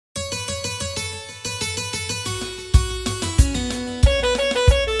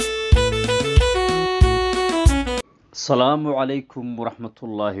Assalamu alaikum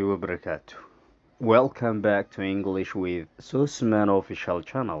warahmatullahi wabarakatuh. Welcome back to English with Susman official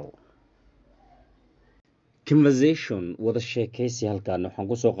channel. Conversation wada sheekaysi halkaan waxaan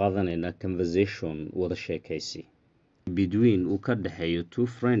ku soo qaadanaynaa conversation wada sheekaysi between uu ka dhaxeeyo two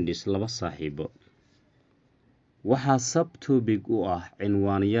friends laba saaxiibo. Waxaa subtopic u ah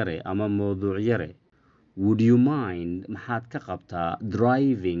cinwaan yare ama mowduuc yare. Would you mind maxaad ka qabtaa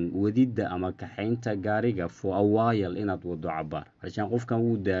driving wadida ama kaxaynta gaariga for a while inaad wado cabaar halshaan qofkan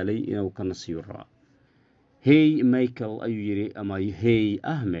wuu daalay inuu ka nasiyo rabaa. Hey Michael ayuu yiri ama hey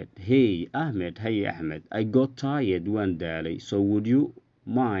Ahmed hey Ahmed I got tired waan daalay so would you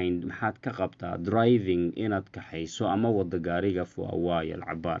mind maxaad ka qabtaa driving inaad kaxayso ama wado gaariga for a while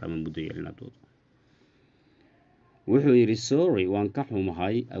cabaar ama muddo yar inaad wado. Wuxuu yiri sorry waan ka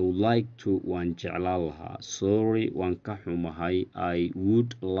xumahay I would like to waan jeclaan lahaa sorry waan ka xumahay I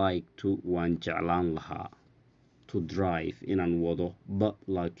would like to waan jeclaan lahaa to drive inaan wado but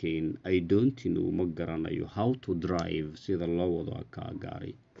laakiin I don't know ma garanayo how to drive sida loo wado ka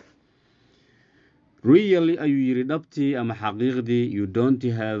gaari. Really ayuu yiri dhabtii ama xaqiiqdii you don't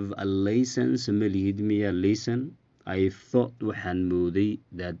have a license ma lihid miya license. I thought waxaan mooday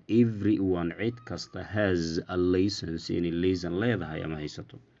that everyone cid kasta has a license inay license leedahay ama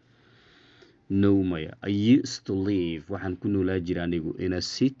haysato. No maya I used to live waxaan ku noolaa jira anigu in a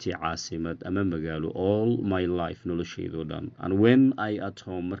city caasimad ama magaalo all my life noloshaydo dhan and when I at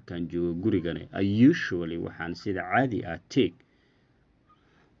home markaan joogo gurigane I usually waxaan sida caadi ah take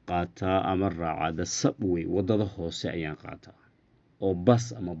qaataa ama raacaa the subway wadada hoose ayaan qaataa oo bus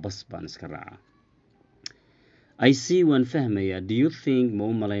ama bus baan iska raacaa. I see waan fahmaya do you think ma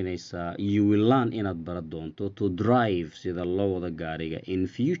u malaynaysaa you will learn inaad baran doonto to drive sida loo wado gaariga in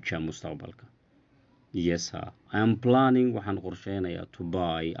future mustaqbalka. Yes I am planning waxaan qorsheynayaa to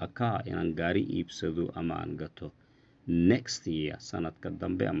buy a car inaan gaari iibsado ama aan gato next year sanadka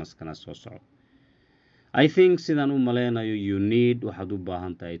dambe ama sanadka soo socda. I think sidaan u malaynayo you need waxaad u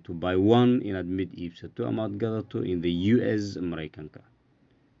baahan tahay to buy one inaad mid iibsato ama aad gadato in the US Mareykanka.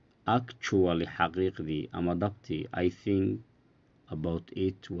 Actually xaqiiqdii ama dhabtii I think about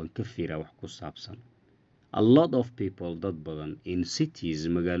it waan ka fiiraa wax ku saabsan. A lot of people dad badan in cities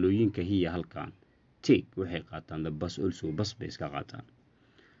magaalooyinka hiya halkaan take waxay qaataan the bus also bus bay iska qaataan.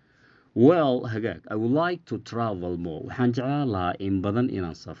 Well hagaag I would like to travel more waxaan jeclaan lahaa in badan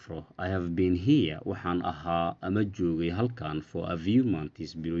inaan safro. I have been here waxaan ahaa ama joogay halkaan for a few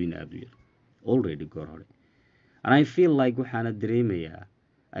months bilooyin aad u yar already goor hore and I feel like waxaana dareemayaa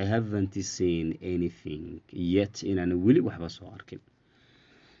I haven't seen anything yet inaan weli waxba soo arkin.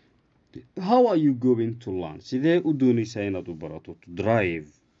 How are you going to learn? Sidee u doonaysaa inaad u barato to drive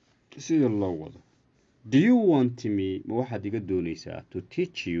sida loo wado. Do you want me ma waxaad iga doonaysaa to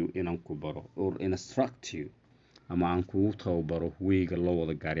teach you inaan ku baro or instruct you ama aan kugu tababaro wayga loo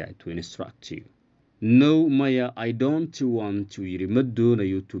wado gaari to instruct you. No maya I don't want to yiri ma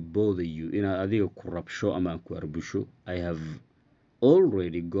doonayo to bother you inaad adiga ku rabsho ama aan ku arbusho. I have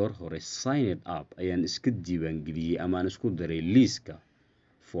already goor hore signed up ayaan iska diiwaangeliyey ama aan isku daray liiska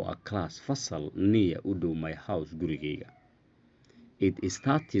for a class fasal near u dhow my house gurigayga. It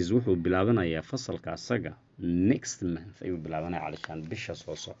starts wuxuu bilaabanayaa fasalka asaga next month ayuu bilaabanayaa calishaan bisha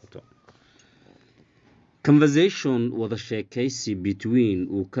soo socoto. Conversation wada sheekaysi between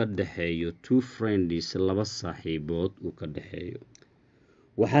uu ka dhaxeeyo two friends laba saaxiibood uu ka dhaxeeyo.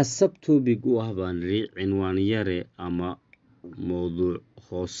 Waxaa subtopic u ah baan cinwaan yare ama mowduuc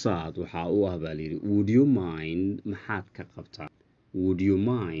hoosaad waxaa u ah baa layidhi would you mind maxaad ka qabtaa would you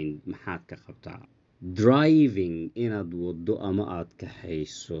mind maxaad ka qabtaa driving inaad wado ama aad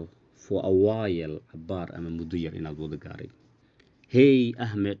kaxayso for a while cabaar ama muddo yar inaad wado gaari. Hey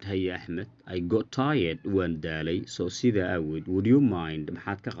Ahmed I got tired waan daalay so sidaa awood would you mind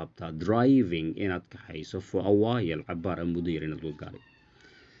maxaad ka qabtaa driving inaad kaxayso for a while cabaar ama muddo yar inaad wado gaari.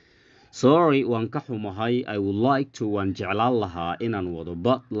 Sorry waan ka xumahay I would like to waan jeclaan lahaa inaan wado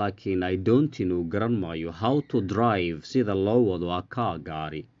but laakiin I don't know garan maayo how to drive sida loo wado a car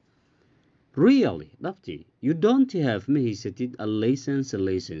gaari. Really dhabtii you don't have ma haysatid a license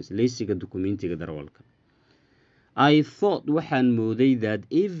laysiga dukumentiga darawalka. I thought waxaan mooday that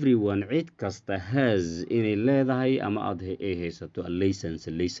everyone cid kasta has inay leedahay ama aad ay haysato a license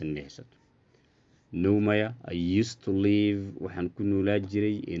haysato. No maya I used to live waxaan ku noolaa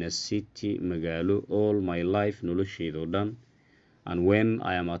jiray in a city magaalo all my life noloshaydo dhan and when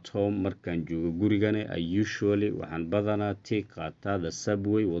I am at home markaan joogo gurigane I usually waxaan badanaa take qaataa the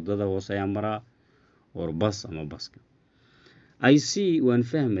subway wadada hoose ayaan maraa or bus ama baska. I see waan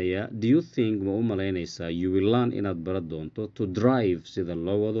fahmaya do you think ma u malaynaysaa you will learn inaad baran doonto to drive sida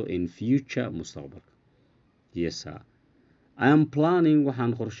loo wado in future mustaqbalka. Yes I am planning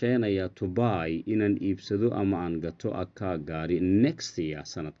waxaan qorsheynayaa to buy inaan iibsado ama aan gato a car gaari next year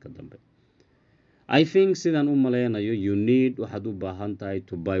sanadka dambe. I think sidaan u maleynayo you need waxaad u baahan tahay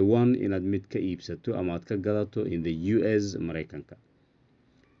to buy one inaad mid ka iibsato ama aad ka gadato in the US Mareykanka.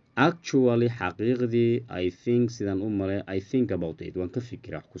 Actually xaqiiqdii I think about it waan ka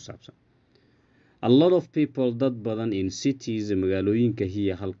fikiraa ku saabsan. A lot of people dad badan in cities magaalooyinka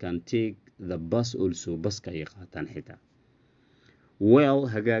here halkan take the bus also baska ay qaataan xitaa. Well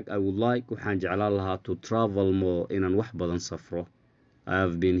hagaag I would like waxaan jeclaan lahaa to travel more inaan wax badan safro. I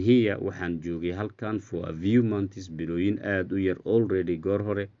have been here waxaan joogay halkan for a few months bilooyin aad u yar already goor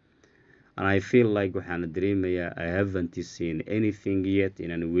hore. And I feel like waxaan dareemayaa I haven't seen anything yet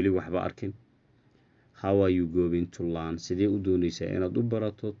inaan weli waxba arkin. How are you going to learn? Sidee u doonaysaa inaad u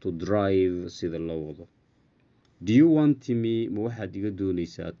barato to drive sida loo wado? Do you want me ma waxaad iga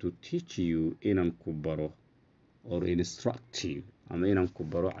doonaysaa to teach you inaan ku baro or instruct you ama inaan ku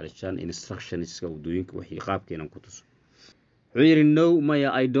baro calishaan instructionska wadooyinka wixii qaabka inaan ku tuso. Wuxuu yidhi no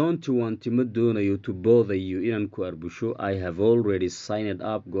maya I don't want ma doonayo to bother you inaan ku arbusho. I have already signed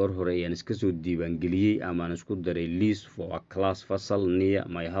up goor hore ayaan iska soo diiwaangeliyey amaan isku daray list for a class fasal near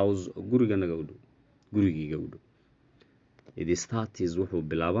my house gurigayga u dhow. It starts wuxuu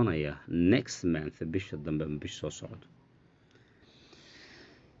bilaabanayaa next month bisha dambe bisha soo socdo.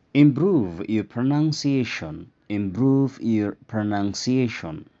 Improve your pronunciation.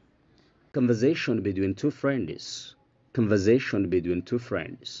 Conversation between two friends.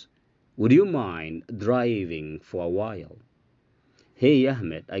 Would you mind driving for a while? Hey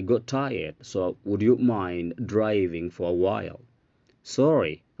Ahmed, I got tired, so would you mind driving for a while?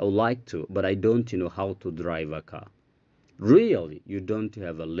 Sorry, I would like to, but I don't know how to drive a car. Really? You don't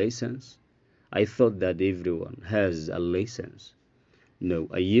have a license? I thought that everyone has a license. No,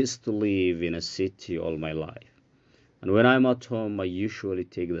 I used to live in a city all my life. And when I'm at home, I usually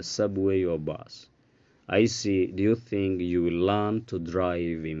take the subway or bus. I see. Do you think you will learn to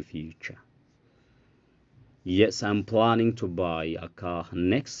drive in future? Yes, I'm planning to buy a car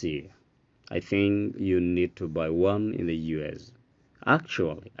next year. I think you need to buy one in the US.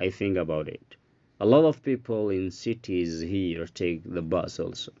 Actually, I think about it. A lot of people in cities here take the bus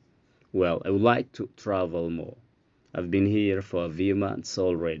also. Well, I would like to travel more. I've been here for a few months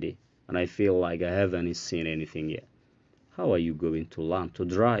already, and I feel like I haven't seen anything yet. How are you going to learn to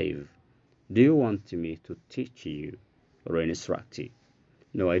drive? Do you want me to teach you or instruct you?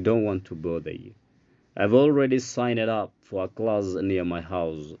 No, I don't want to bother you. I've already signed up for a class near my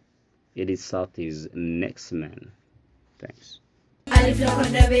house. It starts next month. Thanks.